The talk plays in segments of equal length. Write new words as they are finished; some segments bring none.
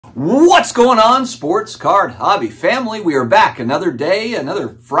What's going on, sports card hobby family? We are back another day, another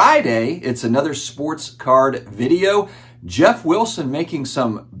Friday. It's another sports card video. Geoff Wilson making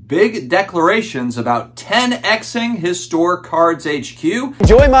some big declarations about 10xing his store CardsHQ.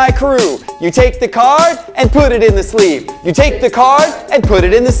 Join my crew. You take the card and put it in the sleeve. You take the card and put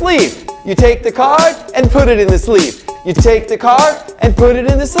it in the sleeve. You take the card and put it in the sleeve. You take the card and put it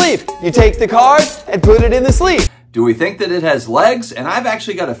in the sleeve. You take the card and put it in the sleeve. Do we think that it has legs? And I've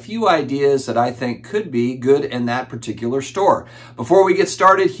actually got a few ideas that I think could be good in that particular store. Before we get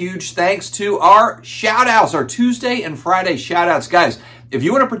started, huge thanks to our shout outs, our Tuesday and Friday shout outs. Guys, if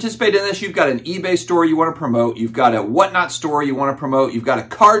you want to participate in this, you've got an eBay store you want to promote, you've got a whatnot store you want to promote, you've got a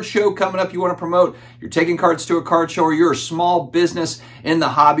card show coming up you want to promote, you're taking cards to a card show, or you're a small business in the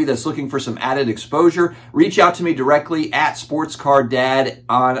hobby that's looking for some added exposure, reach out to me directly at SportsCardDad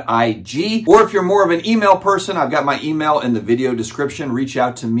on IG. Or if you're more of an email person, I've got my email in the video description. Reach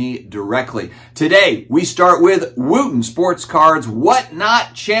out to me directly. Today, we start with Wooten Sports Cards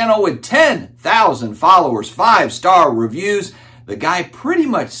Whatnot channel with 10,000 followers, 5-star reviews. The guy pretty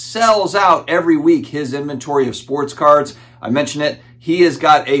much sells out every week his inventory of sports cards. I mentioned it. He has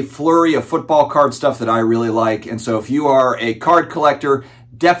got a flurry of football card stuff that I really like. And so if you are a card collector,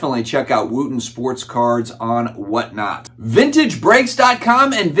 definitely check out Wooten Sports Cards on Whatnot.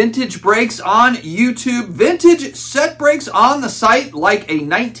 VintageBreaks.com and Vintage Breaks on YouTube. Vintage set breaks on the site, like a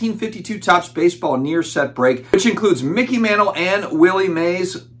 1952 Topps baseball near set break, which includes Mickey Mantle and Willie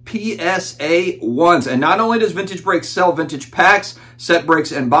Mays PSA 1s. And not only does Vintage Breaks sell vintage packs, set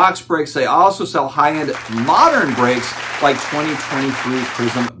breaks, and box breaks, they also sell high-end modern breaks like 2023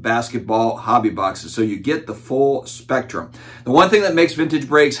 Prism basketball hobby boxes. So you get the full spectrum. The one thing that makes Vintage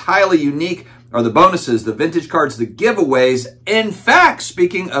Breaks highly unique are the bonuses, the vintage cards, the giveaways. In fact,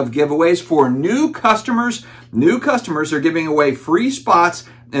 speaking of giveaways, for new customers are giving away free spots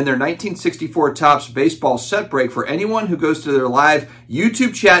in their 1964 Topps baseball set break for anyone who goes to their live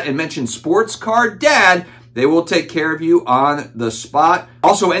YouTube chat and mentions Sports Card Dad. They will take care of you on the spot.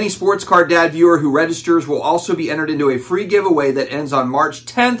 Also, any Sports Card Dad viewer who registers will also be entered into a free giveaway that ends on March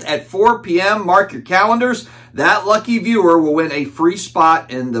 10th at 4 p.m. Mark your calendars. That lucky viewer will win a free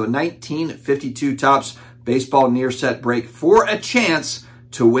spot in the 1952 Topps baseball near set break for a chance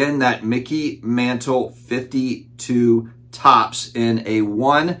to win that Mickey Mantle 52 Topps in a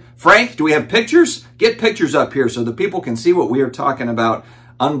 1. Frank, do we have pictures? Get pictures up here so the people can see what we are talking about.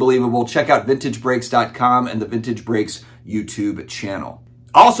 Unbelievable. Check out VintageBreaks.com and the Vintage Breaks YouTube channel.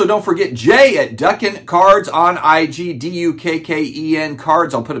 Also, don't forget Jay at Ducken Cards on IG, D-U-K-K-E-N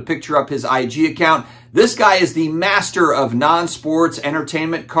Cards. I'll put a picture up his IG account. This guy is the master of non-sports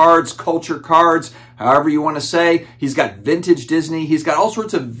entertainment cards, culture cards, however you want to say. He's got vintage Disney. He's got all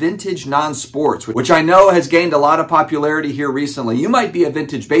sorts of vintage non-sports, which I know has gained a lot of popularity here recently. You might be a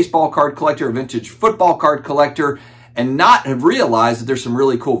vintage baseball card collector, a vintage football card collector, and not have realized that there's some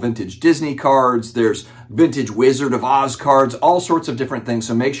really cool vintage Disney cards. There's vintage Wizard of Oz cards, all sorts of different things.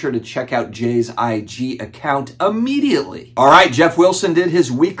 So make sure to check out Jay's IG account immediately. All right, Geoff Wilson did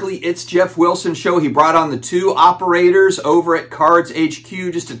his weekly It's Geoff Wilson show. He brought on the two operators over at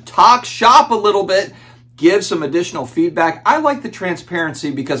CardsHQ just to talk shop a little bit, give some additional feedback. I like the transparency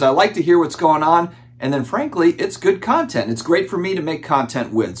because I like to hear what's going on. And then frankly, it's good content. It's great for me to make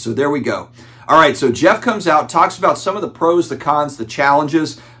content with. So there we go. All right, so Geoff comes out, talks about some of the pros, the cons, the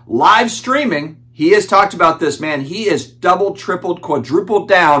challenges. Live streaming, he has talked about this, man. He has doubled, tripled, quadrupled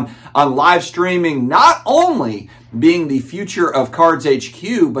down on live streaming, not only being the future of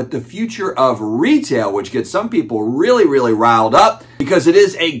CardsHQ, but the future of retail, which gets some people really, really riled up because it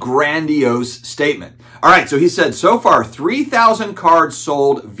is a grandiose statement. All right, so he said, so far, 3,000 cards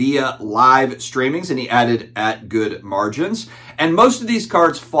sold via live streamings, and he added at good margins. And most of these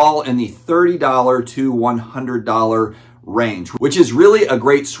cards fall in the $30 to $100 range, which is really a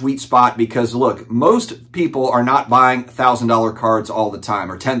great sweet spot because, look, most people are not buying $1,000 cards all the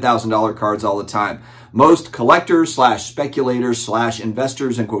time or $10,000 cards all the time. Most collectors slash speculators slash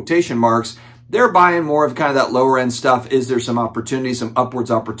investors in quotation marks, they're buying more of kind of that lower end stuff. Is there some opportunity, some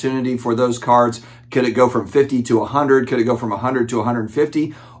upwards opportunity for those cards? Could it go from 50 to 100? Could it go from 100 to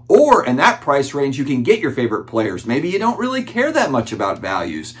 150? Or in that price range, you can get your favorite players. Maybe you don't really care that much about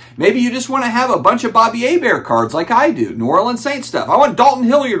values. Maybe you just want to have a bunch of Bobby Hebert cards like I do, New Orleans Saints stuff. I want Dalton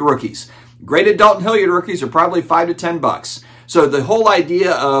Hilliard rookies. Graded Dalton Hilliard rookies are probably $5 to $10. So the whole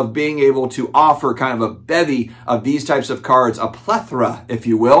idea of being able to offer kind of a bevy of these types of cards, a plethora, if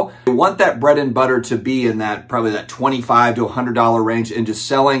you will, you want that bread and butter to be in that probably that $25 to $100 range and just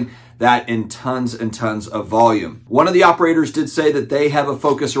selling that in tons and tons of volume. One of the operators did say that they have a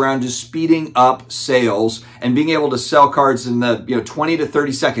focus around just speeding up sales and being able to sell cards in the 20 to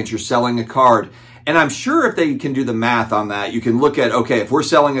 30 seconds you're selling a card. And I'm sure if they can do the math on that, you can look at, okay, if we're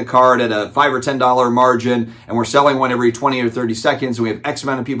selling a card at a $5 or $10 margin and we're selling one every 20 or 30 seconds and we have X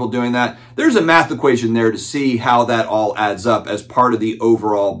amount of people doing that, there's a math equation there to see how that all adds up as part of the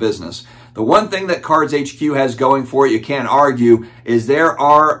overall business. The one thing that CardsHQ has going for it, you can't argue, is there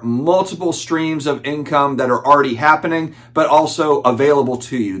are multiple streams of income that are already happening, but also available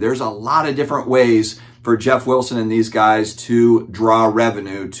to you. There's a lot of different ways for Geoff Wilson and these guys to draw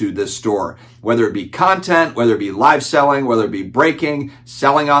revenue to this store, whether it be content, whether it be live selling, whether it be breaking,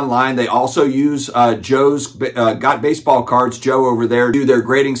 selling online. They also use Joe's Got Baseball Cards, Joe over there, do their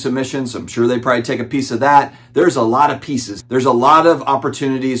grading submissions. I'm sure they probably take a piece of that. There's a lot of pieces. There's a lot of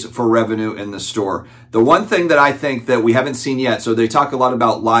opportunities for revenue in the store. The one thing that I think that we haven't seen yet, so they talk a lot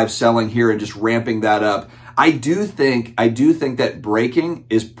about live selling here and just ramping that up. I do think that breaking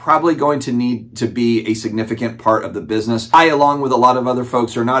is probably going to need to be a significant part of the business. I, along with a lot of other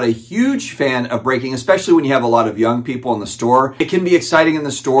folks, are not a huge fan of breaking, especially when you have a lot of young people in the store. It can be exciting in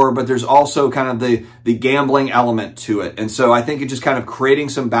the store, but there's also kind of the gambling element to it. And so I think it's just kind of creating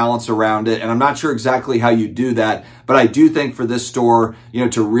some balance around it. And I'm not sure exactly how you do that, but I do think for this store,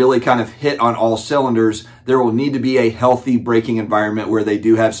 to really kind of hit on all cylinders, there will need to be a healthy breaking environment where they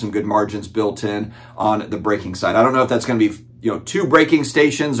do have some good margins built in on the breaking side. I don't know if that's going to be 2 breaking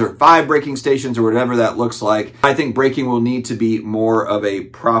stations or 5 breaking stations or whatever that looks like. I think breaking will need to be more of a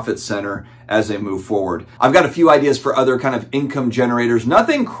profit center as they move forward. I've got a few ideas for other kind of income generators.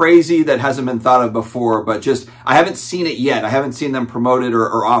 Nothing crazy that hasn't been thought of before, but just I haven't seen it yet. I haven't seen them promote it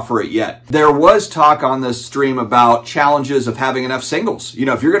or offer it yet. There was talk on this stream about challenges of having enough singles.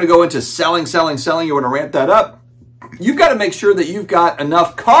 If you're going to go into selling, you want to ramp that up, you've got to make sure that you've got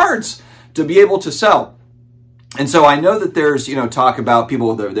enough cards to be able to sell. And so I know that there's, talk about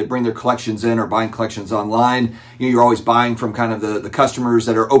people, they bring their collections in or buying collections online. You're always buying from kind of the customers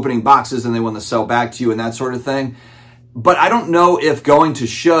that are opening boxes and they want to sell back to you and that sort of thing. But I don't know if going to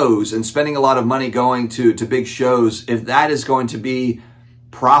shows and spending a lot of money going to big shows, if that is going to be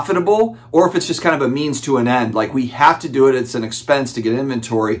profitable or if it's just kind of a means to an end. Like, we have to do it. It's an expense to get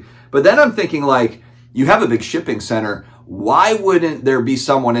inventory. But then I'm thinking, like, you have a big shipping center. Why wouldn't there be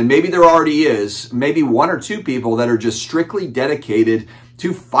someone, and maybe there already is, maybe 1 or 2 people that are just strictly dedicated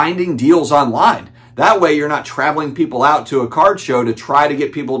to finding deals online? That way you're not traveling people out to a card show to try to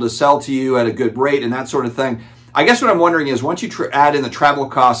get people to sell to you at a good rate and that sort of thing. I guess what I'm wondering is, once you add in the travel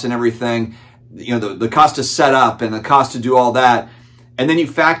costs and everything, the cost to set up and the cost to do all that, and then you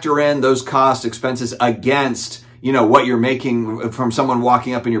factor in those cost expenses against, what you're making from someone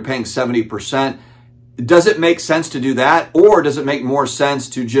walking up and you're paying 70%, does it make sense to do that? Or does it make more sense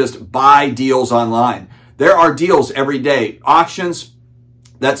to just buy deals online? There are deals every day, auctions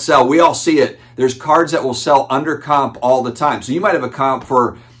that sell. We all see it. There's cards that will sell under comp all the time. So you might have a comp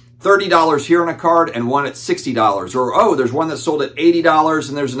for $30 here on a card and one at $60. Or, there's one that sold at $80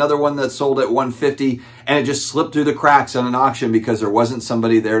 and there's another one that sold at $150 and it just slipped through the cracks on an auction because there wasn't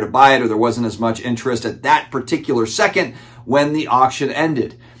somebody there to buy it or there wasn't as much interest at that particular second when the auction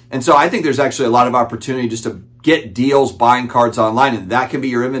ended. And so I think there's actually a lot of opportunity just to get deals buying cards online, and that can be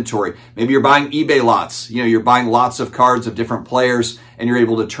your inventory. Maybe you're buying eBay lots. You're buying lots of cards of different players, and you're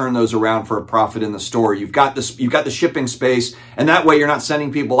able to turn those around for a profit in the store. You've got the shipping space, and that way you're not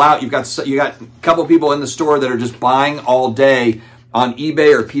sending people out. You got a couple people in the store that are just buying all day on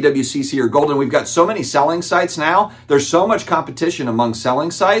eBay or PWCC or Golden. We've got so many selling sites now. There's so much competition among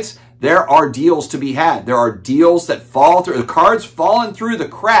selling sites. There are deals to be had. There are deals that fall through, the cards falling through the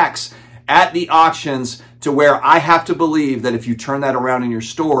cracks at the auctions to where I have to believe that if you turn that around in your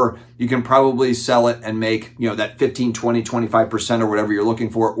store, you can probably sell it and make, that 15, 20, 25% or whatever you're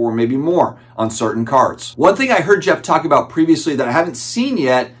looking for, or maybe more on certain cards. One thing I heard Geoff talk about previously that I haven't seen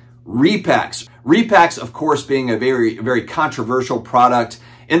yet, repacks. Repacks, of course, being a very, very controversial product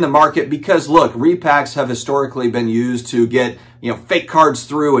in the market because, look, repacks have historically been used to get, fake cards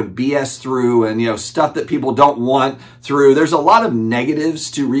through and BS through and, stuff that people don't want through. There's a lot of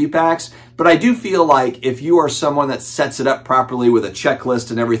negatives to repacks, but I do feel like if you are someone that sets it up properly with a checklist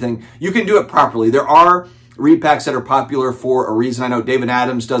and everything, you can do it properly. There are repacks that are popular for a reason. I know David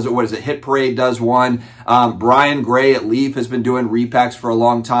Adams does it. What is it? Hit Parade does one. Brian Gray at Leaf has been doing repacks for a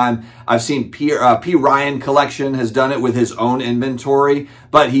long time. I've seen P. Ryan Collection has done it with his own inventory,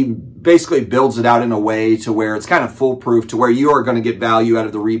 but he basically builds it out in a way to where it's kind of foolproof to where you are going to get value out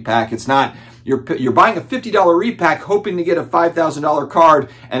of the repack. It's not, you're buying a $50 repack hoping to get a $5,000 card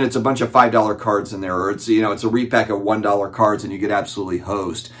and it's a bunch of $5 cards in there, or it's, it's a repack of $1 cards and you get absolutely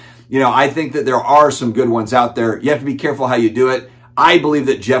hosed. You know, I think that there are some good ones out there. You have to be careful how you do it. I believe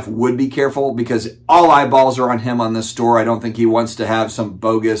that Geoff would be careful because all eyeballs are on him on this store. I don't think he wants to have some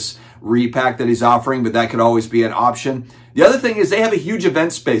bogus repack that he's offering, but that could always be an option. The other thing is they have a huge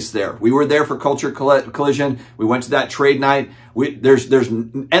event space there. We were there for Culture Collision. We went to that trade night. There's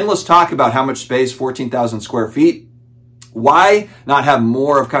endless talk about how much space, 14,000 square feet. Why not have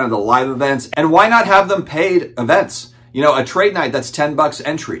more of kind of the live events? And why not have them paid events? You know, a trade night, that's $10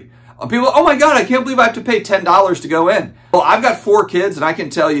 entry. People, oh my God, I can't believe I have to pay $10 to go in. Well, I've got 4 kids and I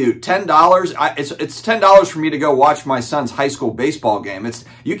can tell you $10, it's $10 for me to go watch my son's high school baseball game.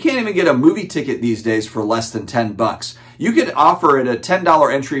 You can't even get a movie ticket these days for less than $10. You could offer it a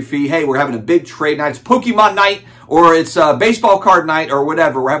 $10 entry fee. Hey, we're having a big trade night. It's Pokemon night, or it's a baseball card night, or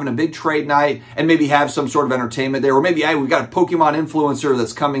whatever. We're having a big trade night and maybe have some sort of entertainment there. Or maybe, hey, we've got a Pokemon influencer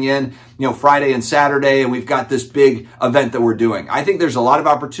that's coming in, you know, Friday and Saturday, and we've got this big event that we're doing. I think there's a lot of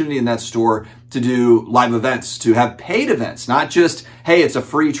opportunity in that store to do live events, to have paid events, not just, hey, it's a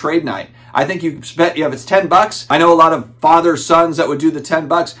free trade night. I think if it's $10, I know a lot of fathers, sons that would do the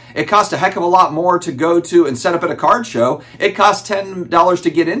 $10. It costs a heck of a lot more to go to and set up at a card show. It costs $10 to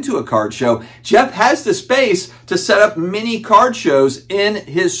get into a card show. Geoff has the space to set up mini card shows in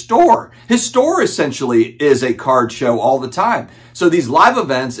his store. His store essentially is a card show all the time. So these live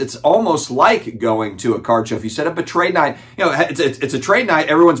events, it's almost like going to a card show. If you set up a trade night, you know, it's a trade night,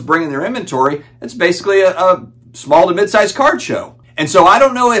 everyone's bringing their inventory. It's basically a small to mid-sized card show. And so I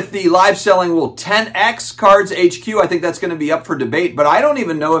don't know if the live selling will 10x CardsHQ. I think that's going to be up for debate, but I don't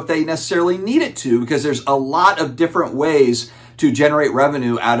even know if they necessarily need it to, because there's a lot of different ways to generate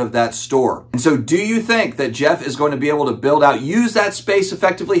revenue out of that store. And so do you think that Geoff is going to be able to build out, use that space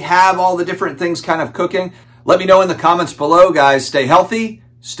effectively, have all the different things kind of cooking? Let me know in the comments below, guys. Stay healthy,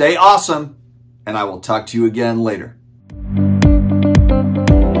 stay awesome, and I will talk to you again later.